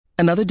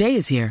Another day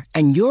is here,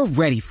 and you're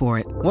ready for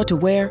it. What to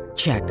wear?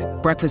 Check.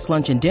 Breakfast,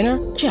 lunch, and dinner?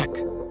 Check.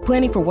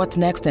 Planning for what's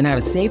next and how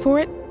to save for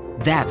it?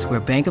 That's where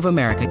Bank of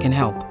America can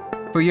help.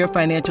 For your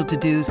financial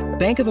to-dos,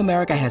 Bank of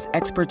America has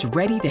experts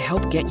ready to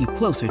help get you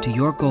closer to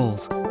your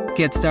goals.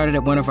 Get started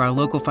at one of our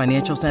local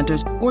financial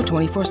centers or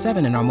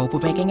 24/7 in our mobile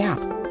banking app.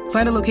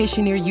 Find a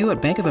location near you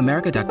at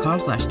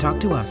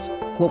bankofamerica.com/talktous.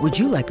 What would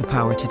you like the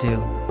power to do?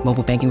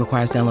 Mobile banking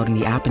requires downloading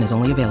the app and is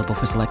only available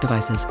for select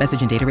devices.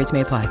 Message and data rates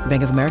may apply.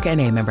 Bank of America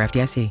N.A., member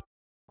FDIC.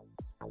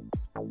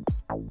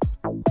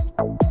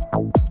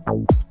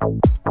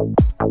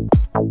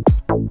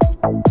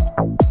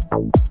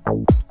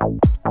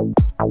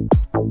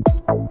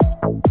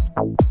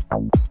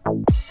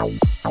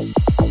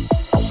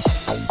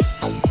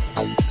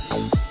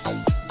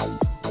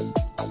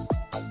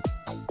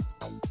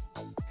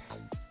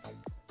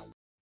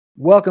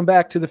 Welcome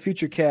back to the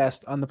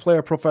Futurecast on the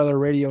Player Profiler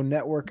Radio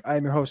Network.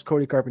 I'm your host,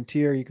 Cody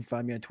Carpentier. You can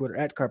find me on Twitter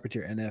at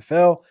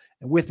CarpentierNFL.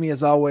 And with me,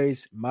 as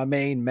always, my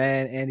main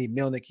man, Andy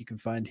Milnick. You can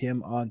find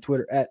him on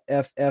Twitter at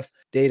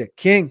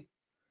FFDataKing.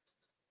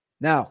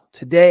 Now,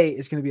 today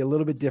is going to be a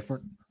little bit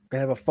different. We're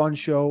going to have a fun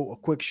show, a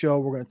quick show.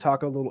 We're going to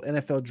talk a little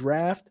NFL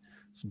draft,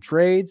 some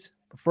trades.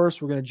 But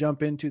first, we're going to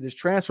jump into this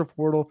transfer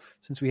portal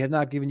since we have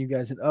not given you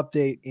guys an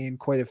update in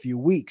quite a few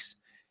weeks.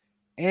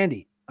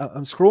 Andy,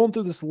 I'm scrolling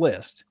through this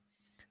list,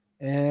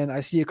 and I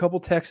see a couple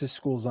Texas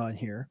schools on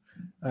here.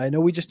 I know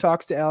we just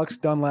talked to Alex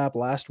Dunlap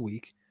last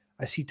week.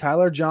 I see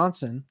Tyler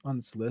Johnson on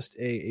this list,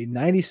 a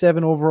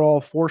 97 overall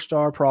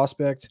 4-star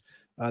prospect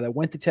that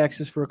went to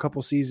Texas for a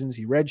couple seasons.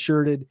 He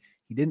redshirted.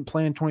 He didn't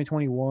play in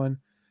 2021.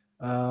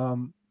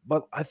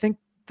 But I think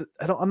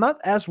I'm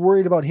not as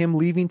worried about him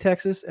leaving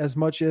Texas as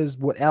much as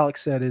what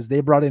Alex said is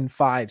they brought in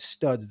 5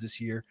 studs this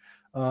year.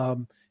 You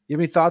have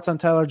any thoughts on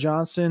Tyler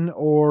Johnson,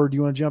 or do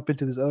you want to jump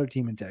into this other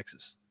team in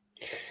Texas?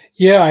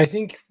 Yeah, I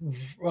think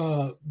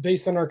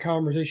based on our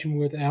conversation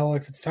with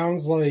Alex, it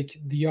sounds like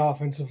the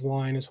offensive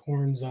line is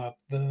horns up.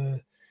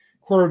 The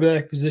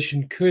quarterback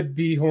position could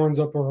be horns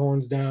up or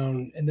horns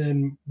down. And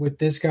then with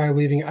this guy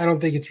leaving, I don't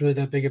think it's really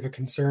that big of a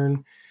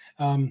concern.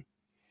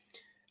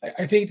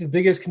 I think the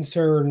biggest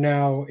concern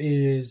now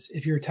is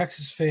if you're a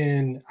Texas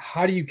fan,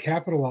 how do you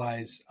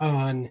capitalize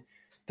on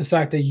the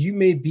fact that you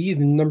may be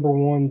the number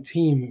one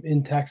team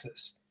in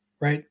Texas,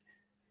 right?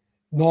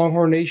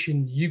 Longhorn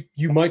Nation,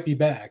 you might be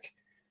back,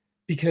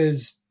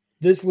 because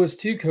this list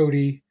too,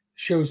 Cody,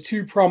 shows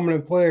 2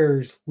 prominent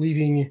players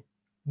leaving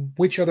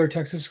which other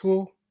Texas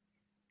school?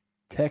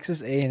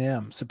 Texas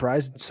A&M.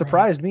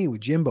 Surprised me with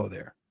Jimbo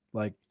there.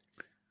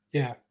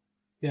 Yeah,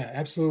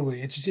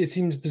 absolutely. It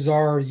seems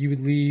bizarre you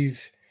would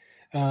leave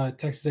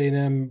Texas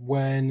A&M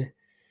when,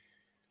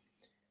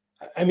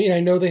 I mean, I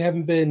know they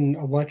haven't been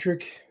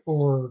electric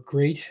or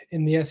great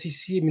in the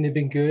SEC. I mean, they've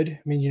been good. I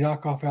mean, you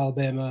knock off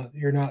Alabama,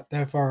 you're not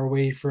that far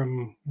away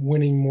from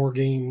winning more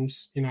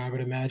games, I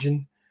would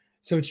imagine.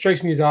 So it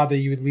strikes me as odd that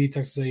you would leave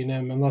Texas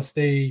A&M unless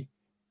they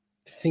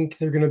think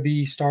they're going to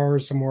be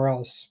stars somewhere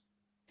else.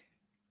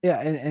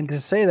 Yeah, and to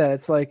say that,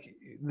 it's like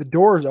the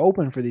door is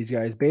open for these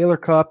guys. Baylor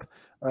Cupp,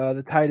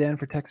 the tight end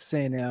for Texas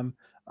A&M,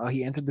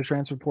 he entered the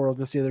transfer portal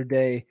just the other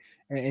day,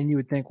 and you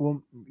would think,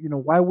 well,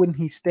 why wouldn't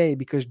he stay?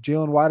 Because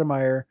Jalen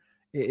Weidemeyer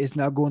is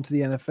now going to the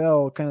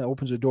NFL. Kind of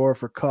opens the door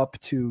for Cupp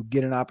to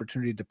get an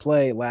opportunity to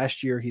play.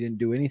 Last year, he didn't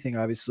do anything,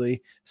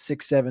 obviously.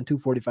 6'7",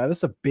 245.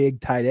 That's a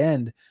big tight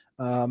end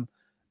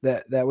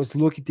that was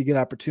looking to get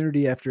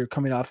opportunity after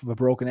coming off of a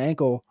broken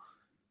ankle.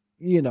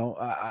 You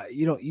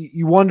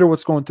wonder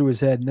what's going through his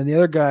head. And then the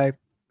other guy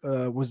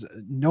was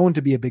known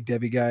to be a Big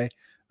Debbie guy.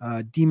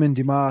 Demon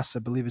Dimas, I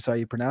believe is how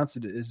you pronounce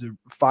it, is a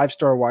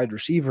 5-star wide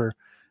receiver.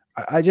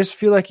 I just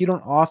feel like you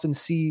don't often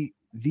see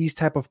these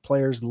type of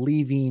players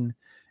leaving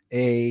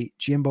a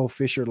Jimbo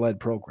Fisher-led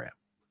program.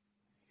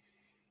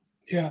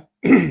 Yeah,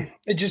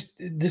 it's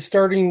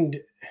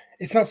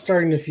not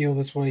starting to feel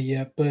this way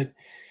yet, but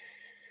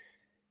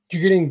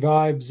you're getting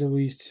vibes, at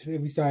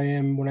least I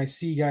am, when I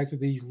see guys of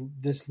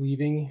this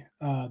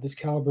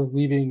caliber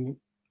leaving.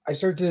 I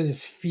start to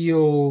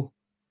feel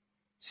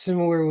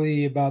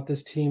similarly about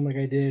this team like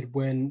I did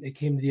when it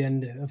came to the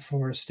end of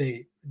Florida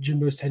State,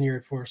 Jimbo's tenure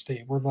at Florida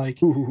State, where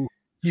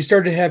you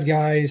start to have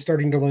guys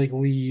starting to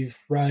leave,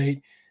 right?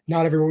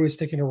 Not everyone was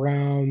sticking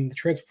around. The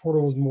transfer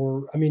portal was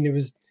more, it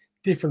was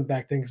different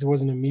back then because it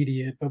wasn't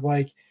immediate, but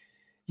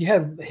you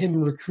had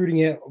him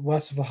recruiting at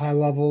less of a high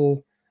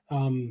level.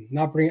 I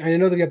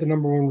know they got the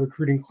number 1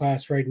 recruiting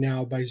class right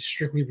now by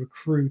strictly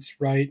recruits,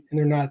 right? And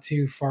they're not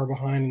too far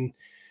behind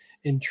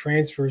in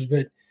transfers,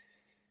 but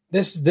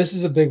this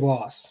is a big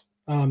loss.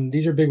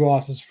 These are big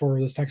losses for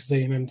this Texas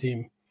A&M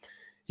team.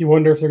 You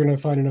wonder if they're going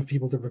to find enough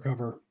people to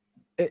recover.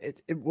 They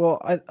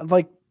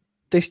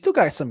still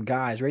got some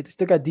guys, right? They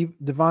still got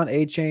Devon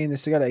A-Chain. They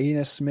still got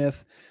Aina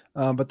Smith.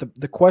 But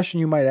the question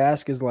you might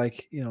ask is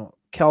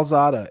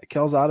Calzada.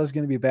 Calzada is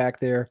going to be back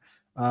there.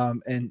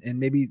 And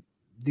maybe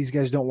these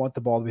guys don't want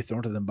the ball to be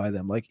thrown to them by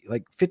them. Like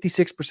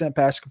 56%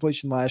 pass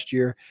completion last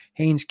year.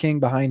 Haynes King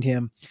behind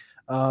him.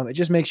 It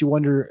just makes you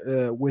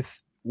wonder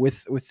with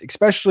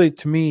especially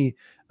to me,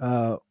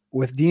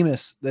 with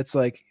Demas, that's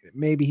like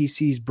maybe he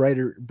sees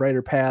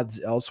brighter paths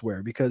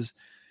elsewhere, because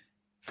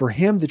for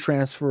him to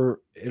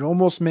transfer, it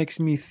almost makes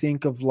me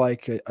think of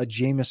like a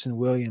Jameson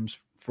Williams,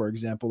 for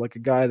example, like a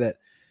guy that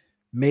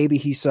maybe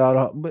he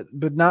saw it,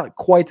 but not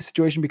quite the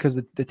situation because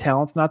the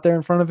talent's not there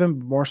in front of him.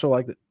 More so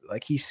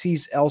like he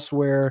sees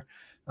elsewhere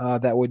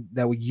that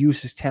would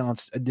use his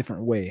talents a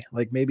different way.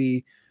 Like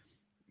maybe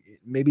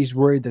he's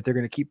worried that they're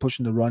going to keep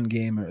pushing the run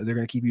game, or they're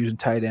going to keep using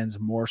tight ends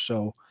more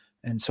so.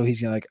 And so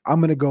he's gonna I'm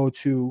going to go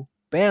to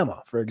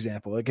Bama, for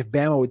example. Like if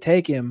Bama would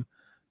take him,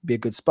 be a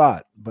good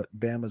spot, but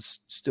Bama's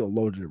still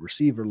loaded at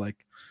receiver. Like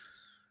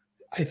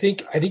I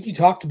think you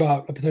talked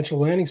about a potential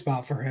landing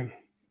spot for him.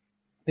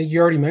 I think you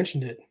already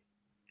mentioned it.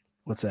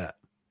 What's that?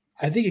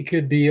 I think it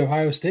could be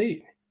Ohio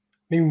State. I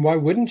mean, why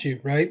wouldn't you,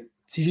 right?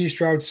 CJ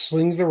Stroud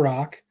slings the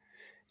rock.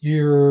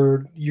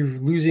 You're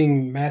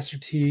losing Master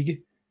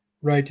Teague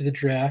right to the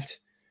draft.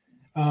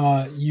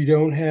 You're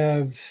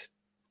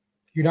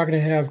not going to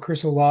have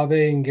Chris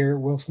Olave and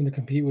Garrett Wilson to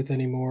compete with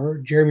anymore.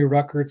 Jeremy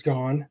Ruckert's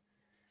gone.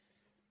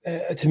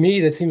 To me,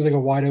 that seems like a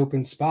wide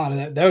open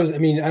spot. That was, I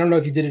mean, I don't know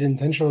if you did it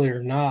intentionally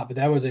or not, but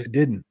that was It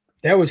didn't.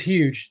 That was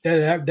huge.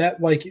 That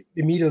like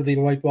immediately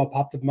the light bulb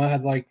popped up in my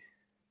head. Like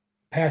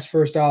pass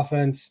first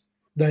offense,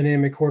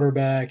 dynamic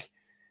quarterback,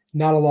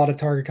 not a lot of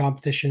target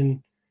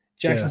competition.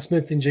 Jackson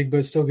Smith and Jigba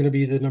is still going to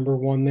be the number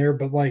one there,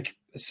 but like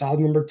a solid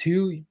number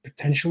two,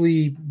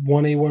 potentially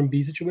 1A,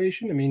 1B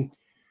situation. I mean,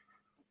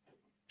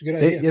 good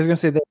idea. I was going to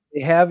say that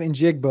they have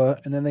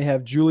Njigba, and then they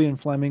have Julian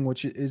Fleming,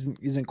 which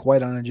isn't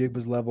quite on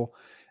Njigba's level,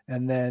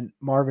 and then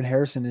Marvin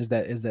Harrison is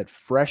that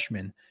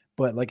freshman.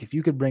 But like if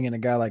you could bring in a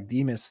guy like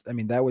Demas, I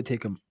mean that would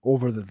take him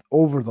over the.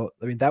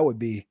 I mean that would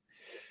be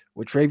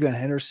with TreVeyon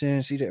Henderson,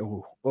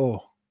 CJ. Oh,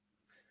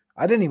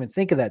 I didn't even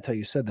think of that till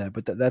you said that,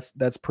 but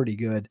that's pretty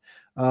good.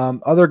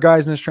 Other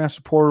guys in this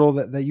transfer portal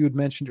that you had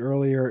mentioned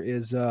earlier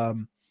is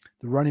the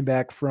running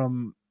back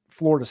from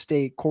Florida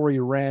State, Corey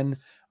Wren.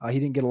 He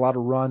didn't get a lot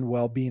of run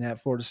while being at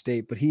Florida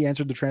State, but he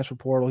entered the transfer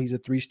portal. He's a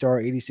 3-star,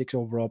 86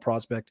 overall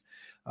prospect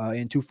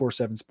in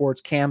 247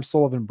 Sports. Cam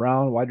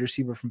Sullivan-Brown, wide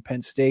receiver from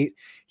Penn State.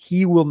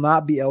 He will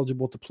not be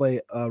eligible to play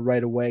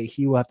right away.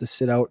 He will have to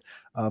sit out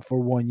for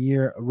 1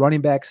 year.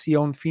 Running back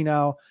Sion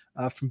Finau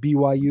from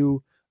BYU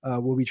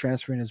will be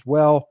transferring as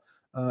well.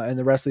 And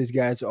the rest of these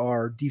guys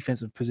are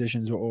defensive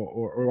positions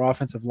or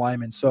offensive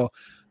linemen. So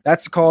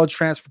that's the college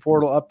transfer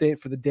portal update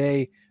for the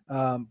day.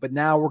 But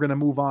now we're going to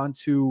move on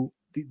to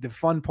the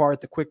fun part,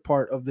 the quick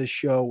part of this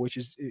show, which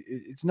is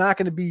it's not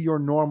going to be your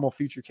normal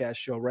FutureCast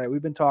show, right?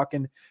 We've been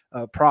talking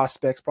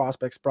prospects,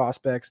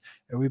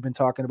 and we've been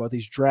talking about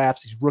these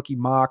drafts, these rookie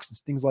mocks and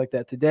things like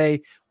that.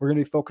 Today, we're going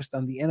to be focused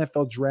on the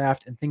NFL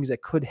draft and things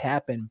that could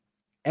happen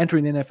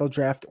entering the NFL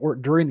draft or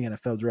during the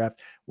NFL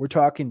draft. We're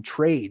talking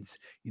trades,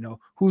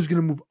 who's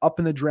going to move up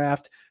in the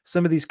draft.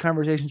 Some of these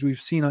conversations we've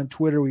seen on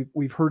Twitter,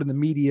 we've heard in the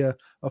media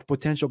of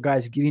potential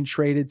guys getting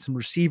traded, some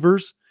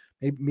receivers,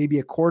 maybe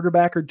a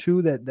quarterback or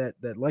two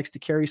that likes to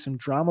carry some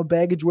drama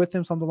baggage with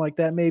him, something like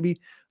that maybe.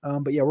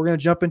 But yeah, we're going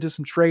to jump into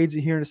some trades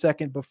here in a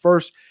second. But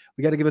first,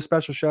 we got to give a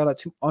special shout out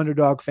to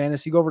Underdog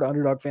Fantasy. Go over to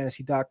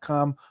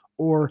underdogfantasy.com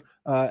or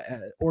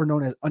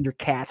known as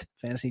Undercat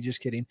Fantasy.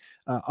 Just kidding.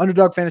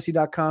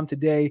 Underdogfantasy.com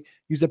today.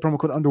 Use that promo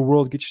code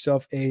Underworld. Get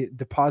yourself a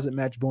deposit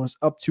match bonus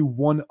up to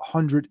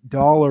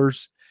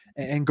 $100.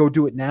 And go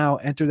do it now.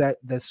 Enter that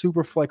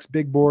Superflex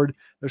big board.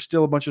 There's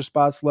still a bunch of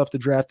spots left to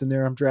draft in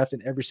there. I'm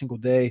drafting every single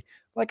day.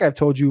 Like I've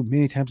told you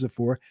many times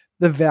before,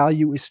 the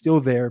value is still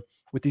there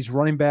with these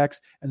running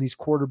backs and these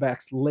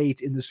quarterbacks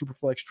late in the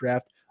Superflex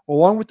draft,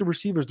 along with the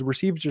receivers. The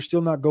receivers are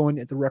still not going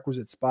at the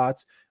requisite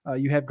spots.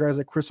 You have guys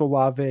like Chris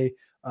Olave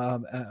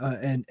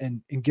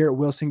and Garrett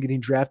Wilson getting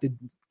drafted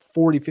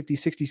 40, 50,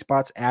 60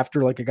 spots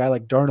after like a guy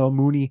like Darnell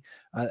Mooney.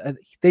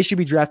 They should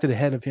be drafted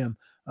ahead of him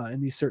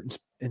in these certain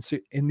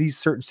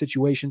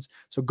situations.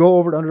 So go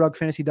over to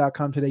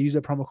underdogfantasy.com today. Use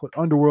that promo code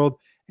Underworld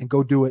and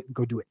go do it.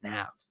 Go do it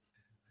now.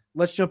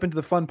 Let's jump into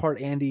the fun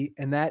part, Andy,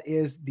 and that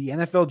is the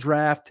NFL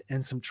draft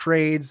and some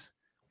trades.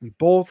 We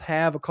both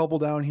have a couple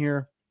down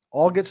here.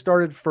 I'll get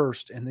started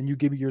first, and then you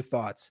give me your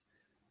thoughts.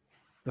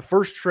 The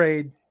first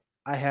trade,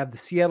 I have the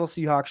Seattle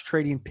Seahawks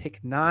trading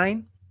pick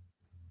 9,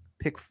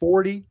 pick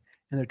 40,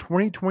 and their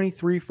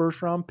 2023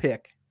 first-round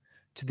pick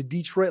to the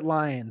Detroit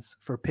Lions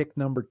for pick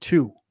number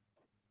 2.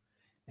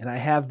 And I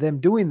have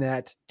them doing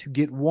that to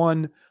get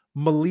one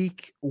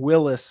Malik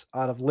Willis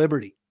out of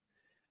Liberty.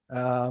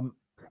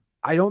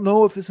 I don't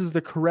know if this is the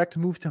correct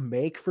move to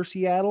make for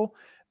Seattle,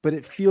 but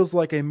it feels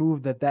like a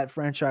move that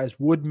franchise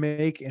would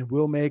make and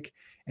will make.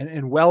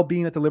 And while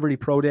being at the Liberty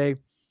Pro Day,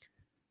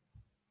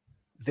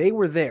 they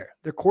were there.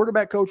 Their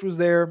quarterback coach was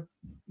there.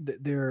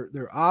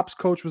 Their ops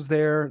coach was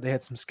there. They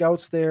had some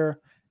scouts there.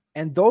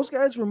 And those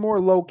guys were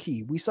more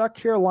low-key. We saw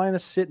Carolina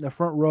sit in the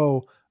front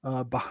row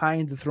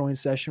behind the throwing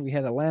session. We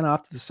had Atlanta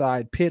off to the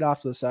side, Pitt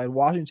off to the side.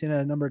 Washington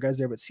had a number of guys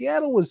there. But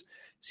Seattle was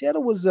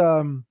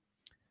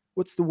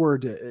what's the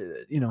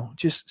word?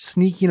 Just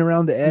sneaking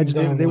around the edge.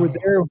 They were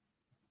there.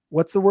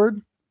 What's the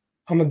word?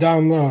 On the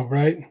down low,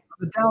 right?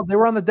 They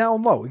were on the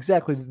down low.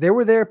 Exactly. They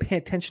were there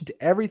paying attention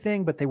to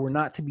everything, but they were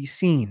not to be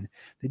seen.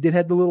 They did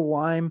have the little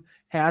lime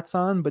hats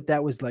on, but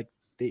that was like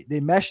they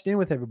meshed in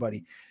with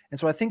everybody. And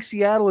so I think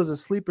Seattle is a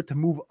sleeper to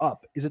move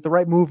up. Is it the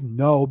right move?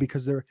 No,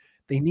 because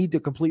they need to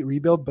complete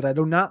rebuild, but I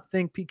do not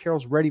think Pete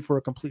Carroll's ready for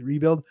a complete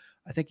rebuild.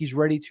 I think he's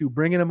ready to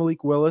bring in a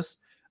Malik Willis,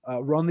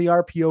 run the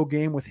RPO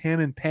game with him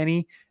and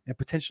Penny and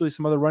potentially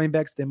some other running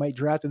backs they might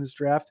draft in this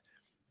draft.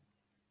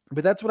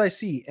 But that's what I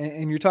see.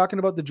 And you're talking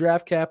about the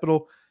draft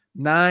capital,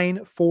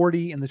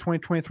 $940 in the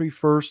 2023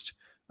 first,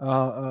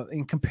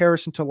 in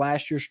comparison to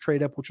last year's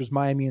trade up, which was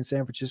Miami and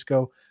San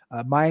Francisco.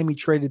 Miami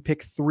traded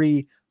pick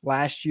 3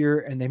 last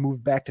year, and they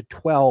moved back to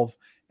 12.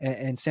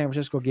 And San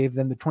Francisco gave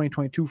them the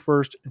 2022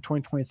 first and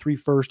 2023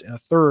 first and a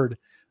third.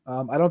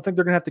 I don't think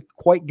they're going to have to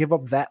quite give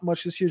up that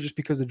much this year just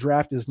because the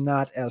draft is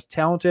not as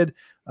talented.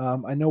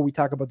 I know we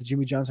talk about the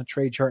Jimmy Johnson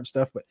trade chart and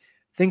stuff, but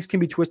things can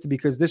be twisted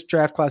because this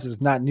draft class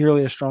is not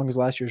nearly as strong as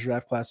last year's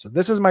draft class. So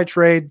this is my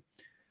trade.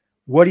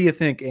 What do you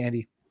think,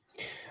 Andy?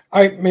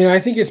 I mean, I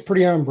think it's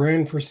pretty on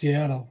brand for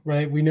Seattle,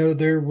 right? We know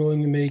they're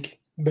willing to make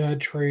bad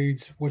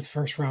trades with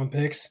first-round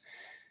picks.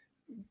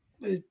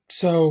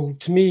 So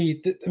to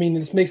me,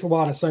 this makes a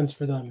lot of sense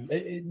for them.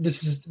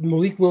 This is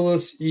Malik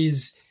Willis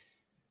is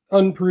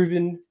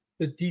unproven,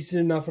 but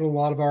decent enough in a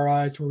lot of our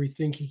eyes where we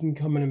think he can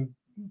come in and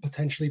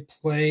potentially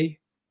play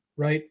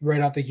right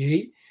out the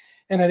gate.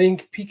 And I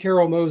think Pete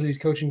Carroll knows he's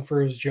coaching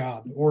for his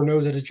job, or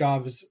knows that his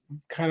job is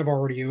kind of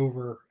already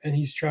over, and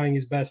he's trying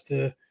his best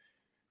to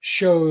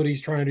show that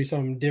he's trying to do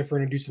something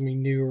different or do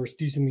something new or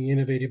do something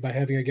innovative by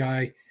having a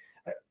guy.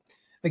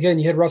 Again,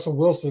 you had Russell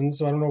Wilson,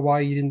 so I don't know why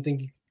you didn't think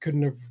you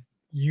couldn't have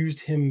used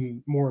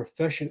him more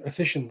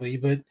efficiently.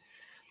 But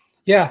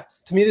yeah,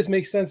 to me, this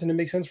makes sense. And it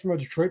makes sense from a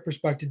Detroit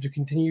perspective to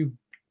continue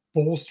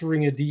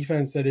bolstering a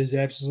defense that is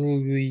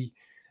absolutely,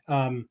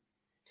 did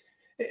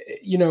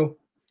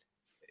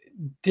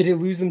it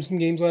lose them some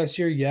games last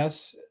year?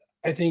 Yes.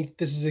 I think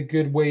this is a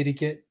good way to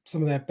get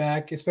some of that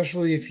back,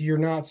 especially if you're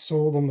not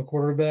sold on the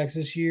quarterbacks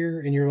this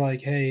year and you're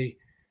like, hey,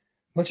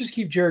 let's just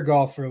keep Jared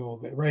Goff for a little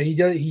bit, right?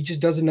 He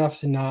just does enough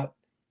to not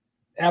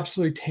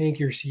absolutely tank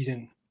your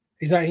season.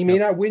 He may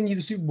not win you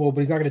the Super Bowl,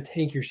 but he's not going to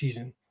tank your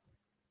season.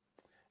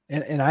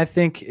 And I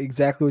think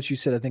exactly what you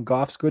said. I think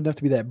Goff's good enough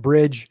to be that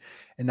bridge.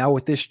 And now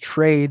with this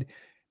trade,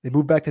 they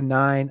moved back to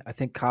 9. I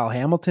think Kyle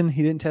Hamilton,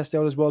 he didn't test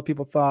out as well as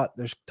people thought.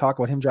 There's talk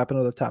about him dropping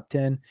out of the top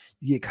 10.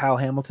 You get Kyle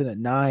Hamilton at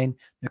 9.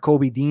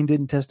 Nakobe Dean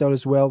didn't test out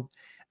as well.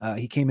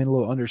 He came in a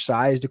little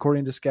undersized,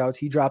 according to scouts.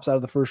 He drops out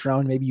of the first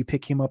round. Maybe you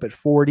pick him up at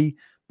 40.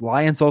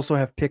 Lions also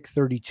have pick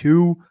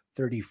 32,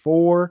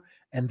 34.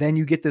 And then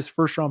you get this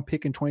first-round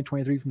pick in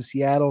 2023 from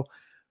Seattle.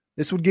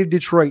 This would give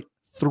Detroit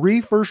 3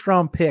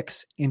 first-round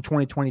picks in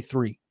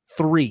 2023.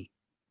 3.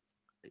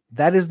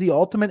 That is the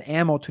ultimate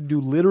ammo to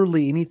do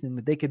literally anything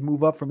that they could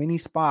move up from any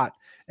spot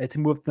to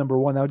move up to number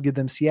 1. That would give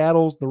them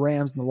Seattle's, the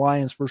Rams, and the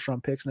Lions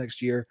first-round picks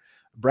next year.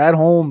 Brad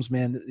Holmes,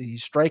 man,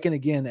 he's striking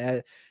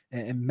again.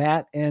 And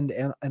Matt and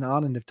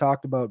Anand have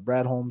talked about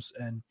Brad Holmes,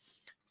 and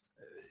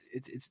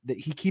it's that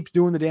he keeps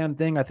doing the damn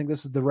thing. I think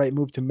this is the right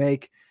move to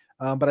make.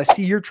 But I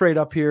see your trade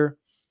up here.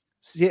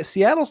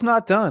 Seattle's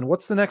not done.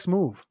 What's the next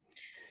move?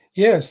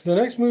 Yes, the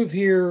next move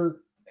here,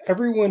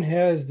 everyone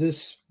has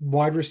this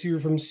wide receiver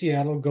from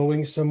Seattle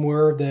going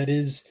somewhere that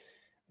is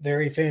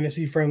very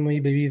fantasy friendly,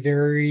 maybe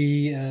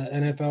very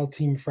NFL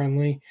team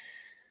friendly.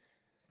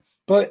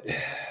 But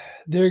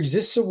there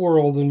exists a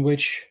world in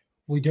which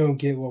we don't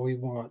get what we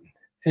want.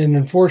 And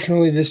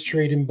unfortunately, this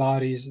trade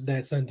embodies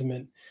that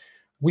sentiment.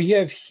 We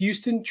have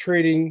Houston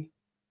trading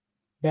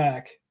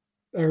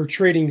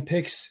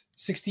picks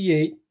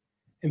 68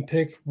 and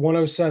pick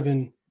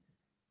 107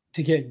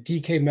 to get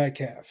DK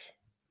Metcalf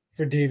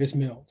for Davis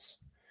Mills.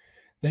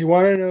 They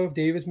want to know if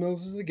Davis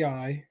Mills is the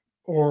guy,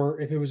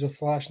 or if it was a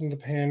flash in the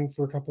pan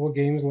for a couple of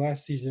games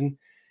last season.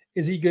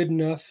 Is he good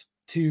enough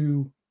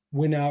to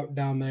win out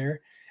down there?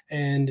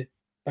 And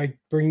by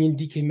bringing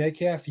DK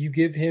Metcalf, you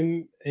give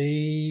him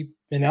an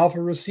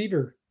alpha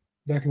receiver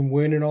that can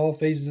win in all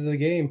phases of the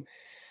game.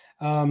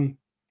 I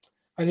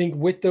think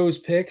with those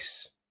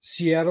picks,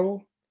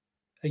 Seattle,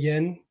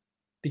 again,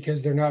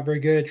 because they're not very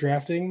good at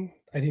drafting,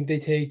 I think they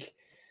take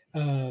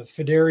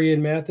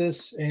Fedarian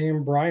Mathis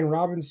and Brian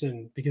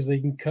Robinson because they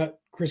can cut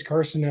Chris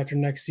Carson after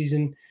next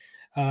season,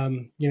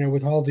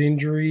 with all the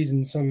injuries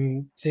and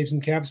save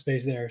some cap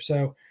space there.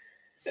 So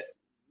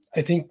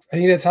I think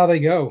that's how they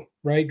go,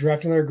 right?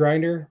 Draft another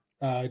grinder,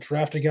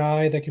 draft a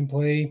guy that can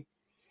play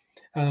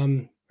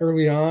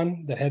early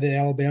on that had the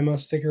Alabama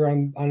sticker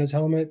on his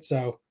helmet.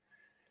 So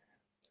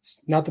it's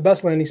not the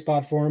best landing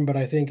spot for him, but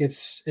I think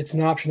it's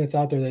an option that's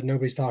out there that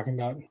nobody's talking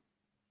about.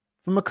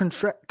 From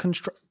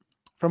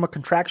a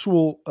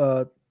contractual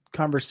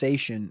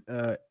conversation,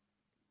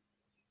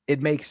 it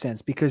makes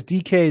sense because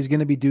DK is going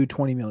to be due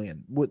 $20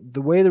 million.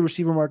 The way the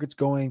receiver market's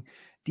going,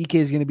 DK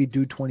is going to be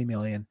due $20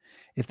 million.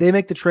 If they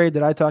make the trade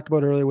that I talked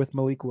about earlier with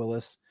Malik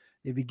Willis,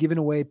 they'd be giving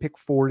away pick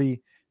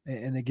 40,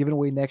 and they're giving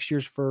away next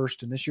year's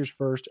first and this year's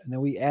first, and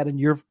then we add in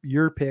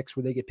your picks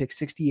where they get pick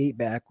 68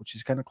 back, which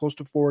is kind of close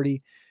to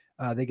 40.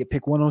 They get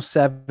pick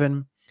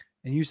 107.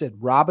 And you said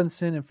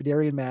Robinson and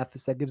Fedarian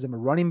Mathis. That gives them a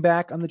running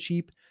back on the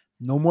cheap.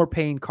 No more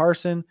paying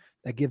Carson.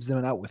 That gives them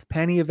an out with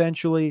Penny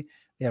eventually.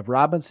 They have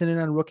Robinson in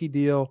on a rookie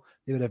deal.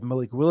 They would have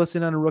Malik Willis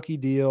in on a rookie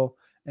deal.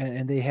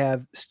 And they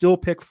have still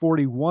pick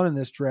 41 in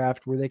this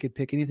draft where they could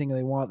pick anything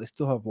they want. They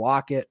still have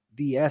Lockett,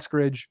 D.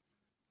 Eskridge,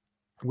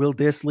 Will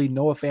Dissly,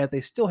 Noah Fant.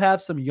 They still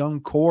have some young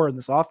core in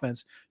this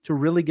offense to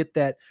really get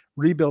that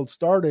rebuild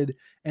started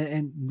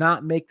and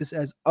not make this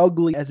as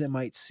ugly as it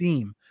might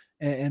seem.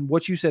 And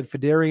what you said,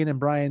 Fedarian and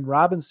Brian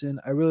Robinson,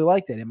 I really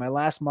like that. In my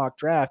last mock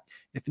draft,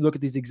 if you look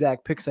at these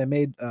exact picks I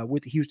made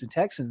with the Houston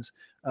Texans,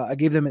 I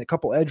gave them a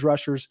couple edge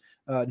rushers,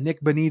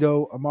 Nick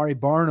Bonito, Amari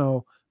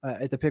Barno,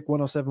 at the pick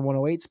 107,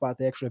 108 spot.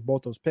 They actually have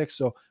both those picks.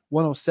 So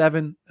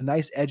 107, a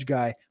nice edge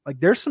guy. Like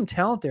there's some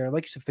talent there.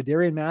 Like you said,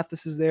 Fedarian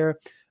Mathis is there.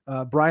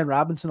 Brian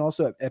Robinson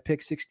also at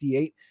pick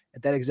 68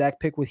 at that exact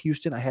pick with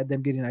Houston. I had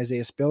them getting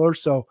Isaiah Spiller.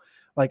 So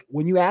like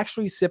when you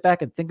actually sit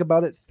back and think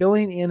about it,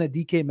 filling in a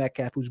DK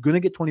Metcalf who's going to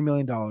get $20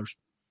 million,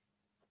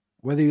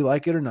 whether you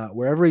like it or not,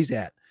 wherever he's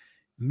at,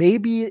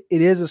 maybe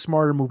it is a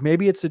smarter move.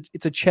 Maybe it's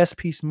a chess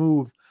piece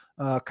move,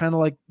 kind of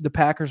like the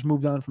Packers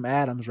moved on from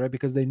Adams, right?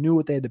 Because they knew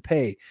what they had to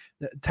pay.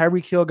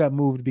 Tyreek Hill got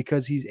moved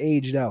because he's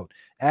aged out.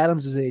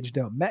 Adams is aged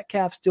out.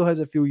 Metcalf still has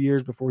a few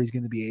years before he's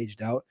going to be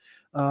aged out.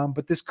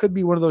 But this could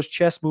be one of those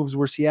chess moves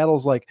where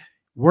Seattle's like,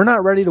 we're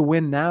not ready to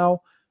win now.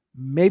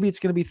 Maybe it's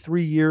going to be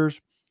 3 years.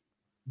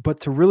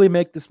 But to really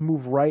make this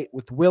move right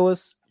with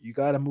Willis, you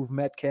got to move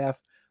Metcalf.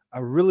 I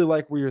really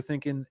like where you're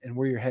thinking and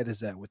where your head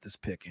is at with this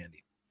pick,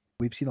 Andy.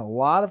 We've seen a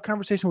lot of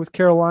conversation with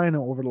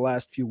Carolina over the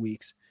last few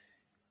weeks.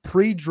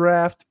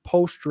 Pre-draft,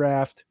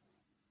 post-draft,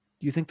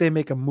 do you think they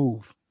make a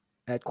move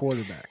at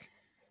quarterback?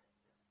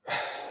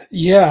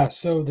 Yeah,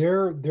 so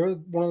they're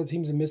one of the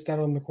teams that missed out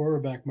on the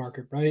quarterback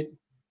market, right?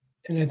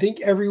 And I think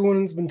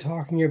everyone's been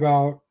talking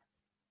about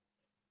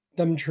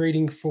them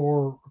trading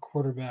for a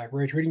quarterback,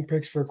 right? Trading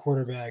picks for a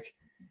quarterback.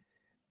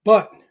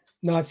 But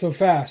not so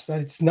fast.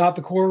 It's not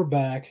the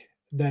quarterback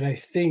that I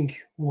think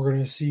we're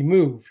going to see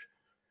moved.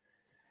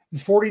 The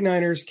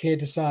 49ers can't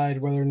decide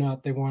whether or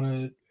not they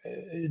want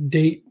to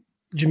date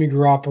Jimmy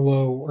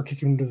Garoppolo or kick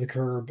him to the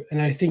curb.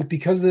 And I think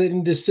because of that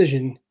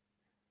indecision,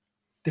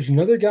 there's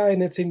another guy in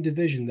that same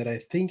division that I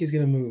think is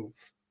going to move.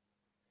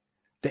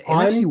 The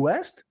NFC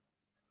West?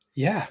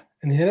 Yeah,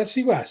 in the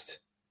NFC West.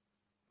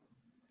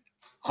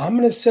 I'm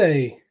going to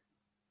say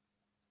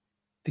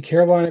the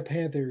Carolina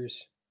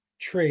Panthers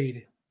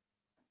trade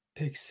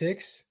pick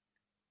 6,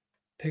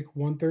 pick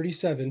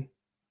 137,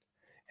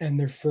 and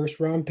their first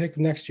round pick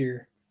next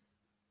year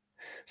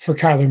for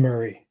Kyler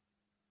Murray.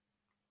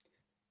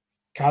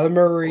 Kyler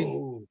Murray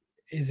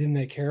is in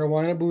the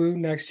Carolina Blue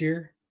next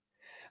year.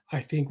 I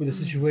think with the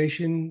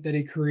situation that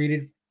he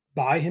created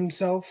by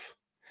himself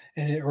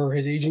or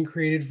his agent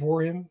created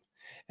for him,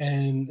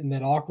 and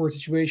that awkward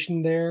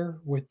situation there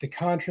with the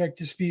contract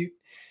dispute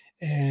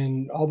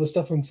and all the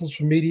stuff on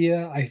social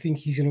media, I think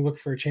he's going to look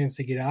for a chance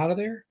to get out of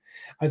there.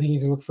 I think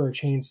he's going to look for a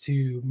chance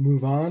to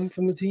move on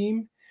from the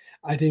team.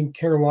 I think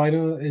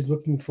Carolina is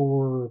looking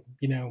for,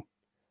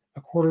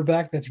 a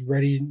quarterback that's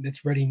ready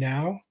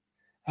now.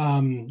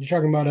 You're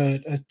talking about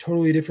a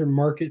totally different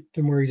market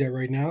than where he's at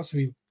right now. So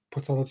he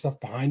puts all that stuff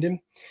behind him.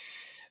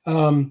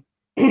 And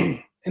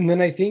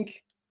then I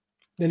think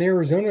then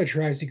Arizona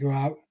tries to go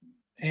out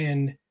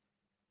and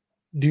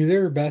do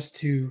their best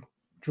to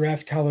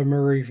draft Kyler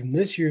Murray from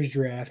this year's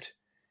draft,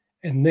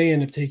 and they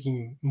end up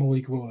taking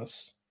Malik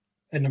Willis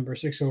at number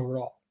 6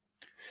 overall,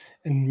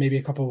 and maybe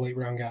a couple of late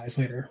round guys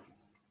later.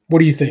 What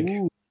do you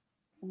think?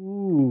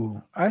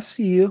 Ooh, I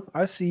see you.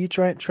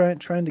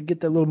 Trying to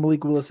get that little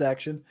Malik Willis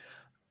action.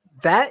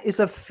 That is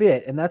a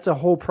fit, and that's a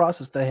whole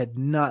process that I had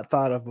not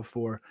thought of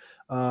before.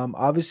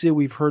 Obviously,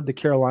 we've heard the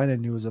Carolina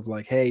news of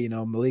like, hey,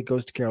 Malik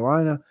goes to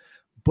Carolina,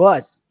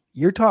 but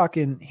you're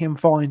talking him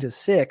falling to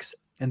 6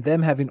 and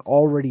them having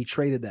already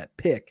traded that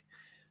pick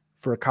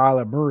for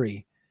Kyler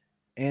Murray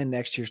and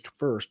next year's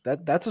first.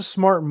 That's a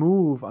smart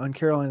move on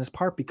Carolina's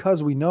part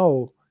because we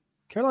know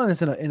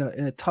Carolina's in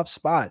a tough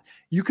spot.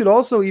 You could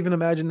also even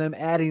imagine them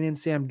adding in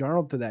Sam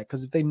Darnold to that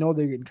because if they know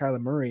they're getting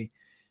Kyler Murray,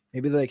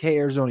 maybe they're like, hey,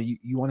 Arizona,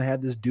 you want to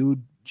have this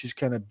dude just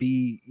kind of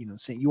be,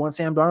 you want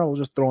Sam Darnold, we'll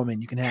just throw him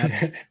in. You can have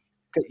him.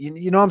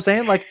 You know what I'm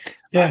saying? Like,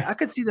 yeah, I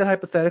could see that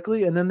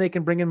hypothetically, and then they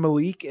can bring in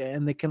Malik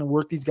and they can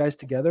work these guys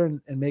together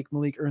and make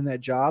Malik earn that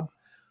job.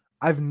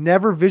 I've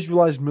never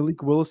visualized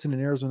Malik Willis in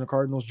an Arizona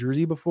Cardinals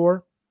jersey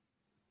before.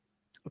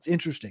 It's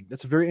interesting.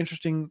 That's a very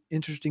interesting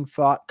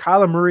thought.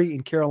 Kyler Murray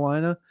in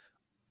Carolina,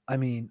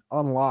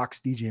 unlocks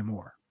DJ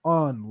Moore.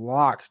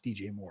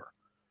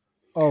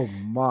 Oh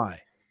my.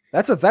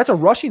 That's a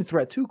rushing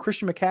threat too.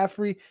 Christian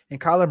McCaffrey and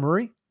Kyler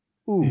Murray.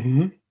 Ooh.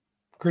 Mm-hmm.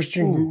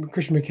 Christian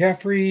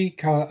McCaffrey,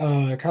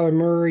 Kyler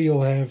Murray.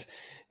 You'll have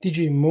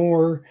DJ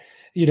Moore.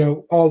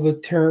 All the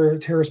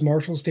Terrace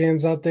Marshall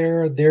stands out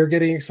there. They're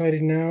getting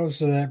excited now,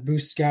 so that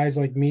boosts guys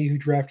like me who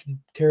drafted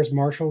Terrace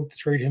Marshall to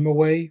trade him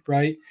away,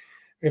 right?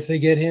 If they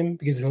get him,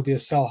 because he'll be a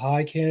sell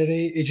high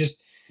candidate. It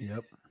just,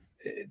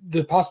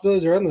 the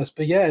possibilities are endless.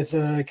 But yeah, it's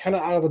a kind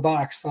of out of the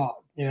box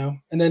thought,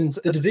 And then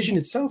the division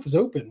itself is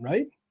open,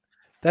 right?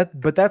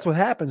 But that's what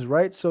happens,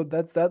 right? So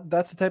that's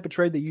the type of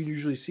trade that you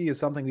usually see is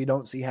something we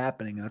don't see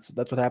happening. That's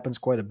what happens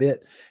quite a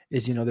bit.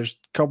 Is there's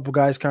a couple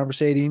guys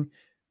conversating,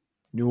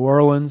 New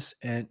Orleans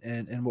and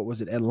what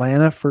was it,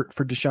 Atlanta for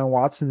Deshaun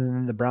Watson, and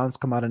then the Browns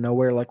come out of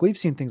nowhere. Like we've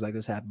seen things like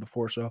this happen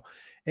before, so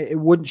it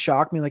wouldn't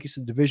shock me. Like you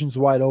said, division's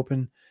wide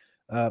open,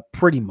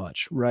 pretty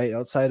much, right?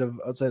 Outside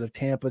of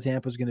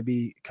Tampa's going to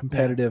be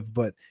competitive,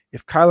 but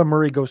if Kyler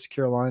Murray goes to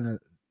Carolina,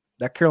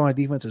 that Carolina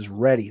defense is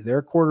ready. They're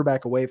a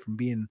quarterback away from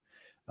being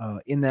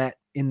in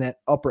that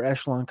upper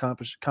echelon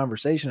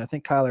conversation. I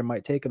think Kyler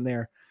might take him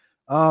there.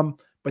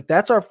 But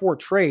that's our 4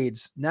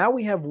 trades. Now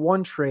we have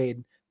one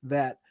trade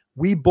that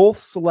we both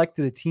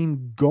selected a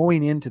team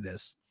going into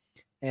this,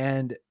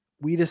 and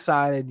we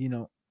decided,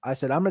 I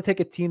said, I'm going to take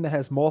a team that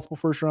has multiple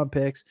first-round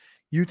picks.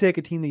 You take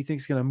a team that you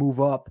think is going to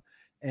move up,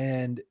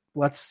 and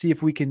let's see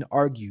if we can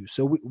argue.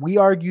 So we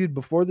argued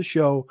before the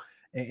show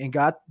and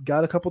got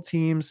a couple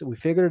teams. We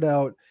figured it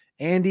out.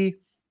 Andy,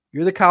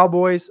 you're the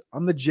Cowboys.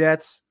 I'm the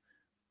Jets.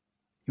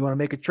 You want to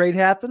make a trade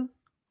happen?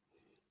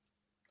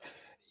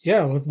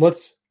 Yeah,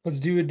 let's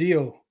do a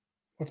deal.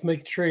 Let's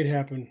make a trade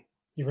happen.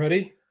 You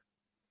ready?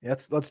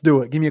 Let's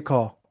do it. Give me a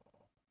call.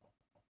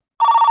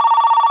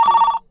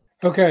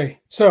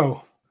 Okay, so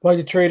I'd like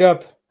to trade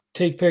up,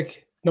 take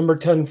pick number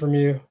 10 from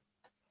you,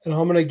 and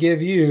I'm going to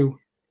give you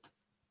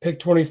pick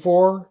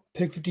 24,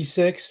 pick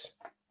 56,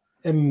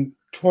 and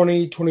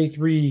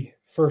 2023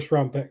 first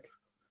round pick.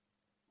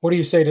 What do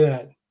you say to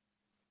that?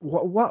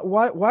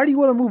 Why do you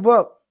want to move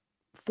up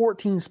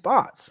 14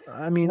 spots?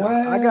 I mean,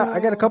 well, I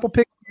got a couple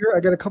picks here. I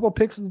got a couple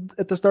picks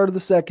at the start of the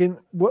second.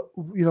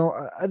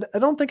 I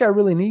don't think I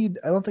really need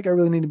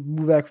to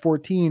move back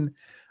 14.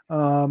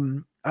 I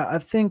don't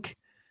think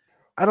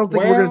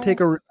we're going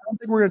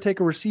to take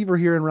a receiver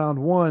here in round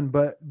 1,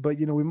 but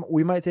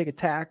we might take a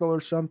tackle or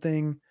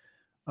something.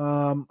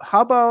 How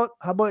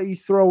about you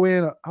throw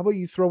in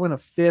a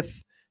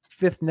fifth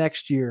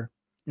next year,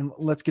 and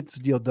let's get this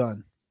deal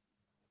done.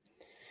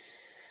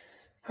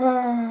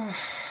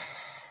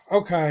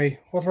 Okay,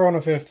 we'll throw in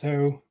a 5th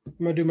too. I'm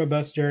going to do my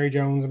best Jerry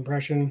Jones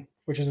impression,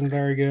 which isn't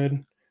very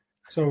good.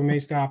 So we may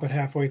stop it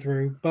halfway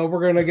through, but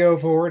we're going to go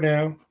for it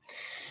now.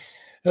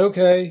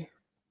 Okay,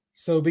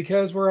 so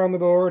because we're on the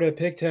board at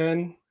pick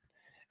 10,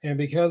 and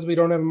because we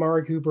don't have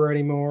Amari Cooper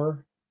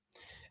anymore,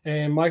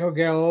 and Michael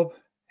Gallup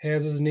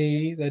has his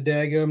knee, the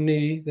daggum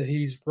knee that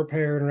he's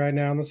repairing right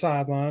now on the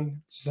sideline.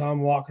 Saw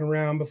him walking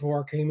around before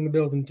I came in the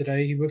building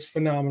today. He looks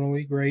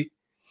phenomenally great.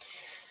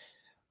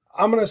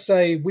 I'm going to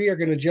say we are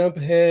going to jump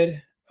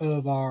ahead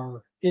of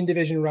our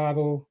in-division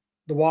rival,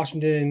 the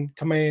Washington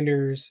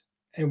Commanders,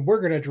 and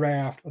we're going to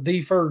draft the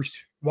first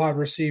wide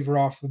receiver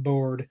off the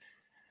board.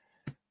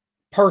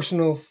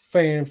 Personal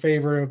fan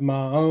favorite of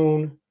my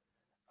own,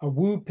 a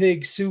Woo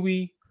Pig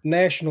Suey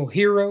national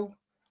hero.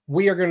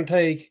 We are going to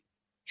take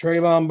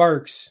Treylon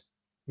Burks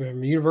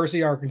from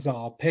University of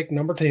Arkansas, pick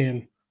number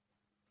 10.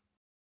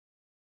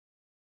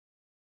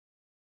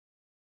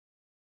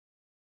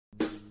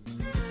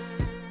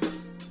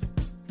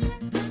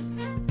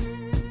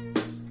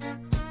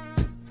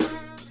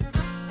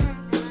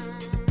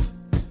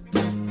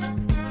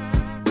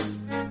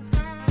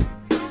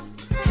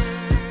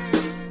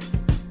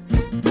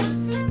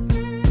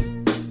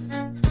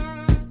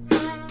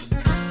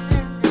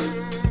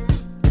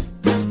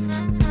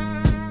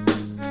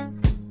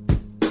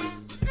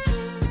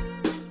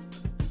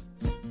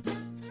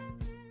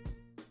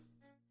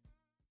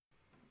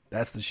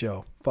 That's the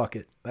show. Fuck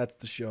it. That's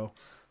the show.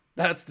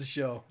 That's the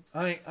show.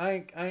 I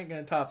ain't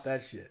gonna top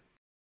that shit.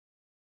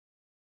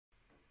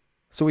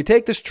 So we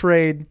take this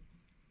trade,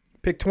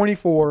 pick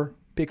 24,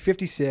 pick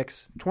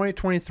 56,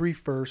 2023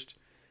 first.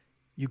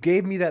 You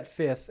gave me that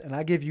 5th, and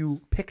I give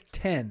you pick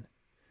 10.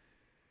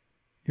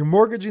 You're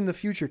mortgaging the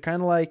future,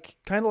 kind of like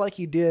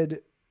you did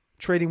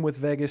trading with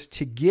Vegas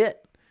to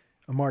get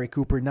Amari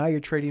Cooper. Now you're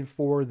trading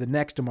for the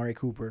next Amari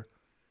Cooper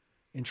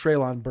in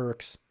Treylon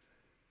Burks.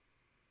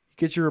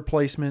 Get your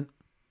replacement.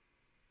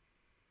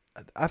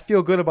 I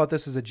feel good about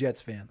this as a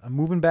Jets fan. I'm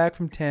moving back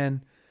from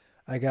 10.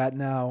 I got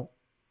now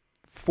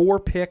 4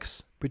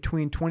 picks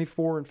between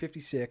 24 and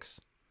 56.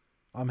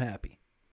 I'm happy.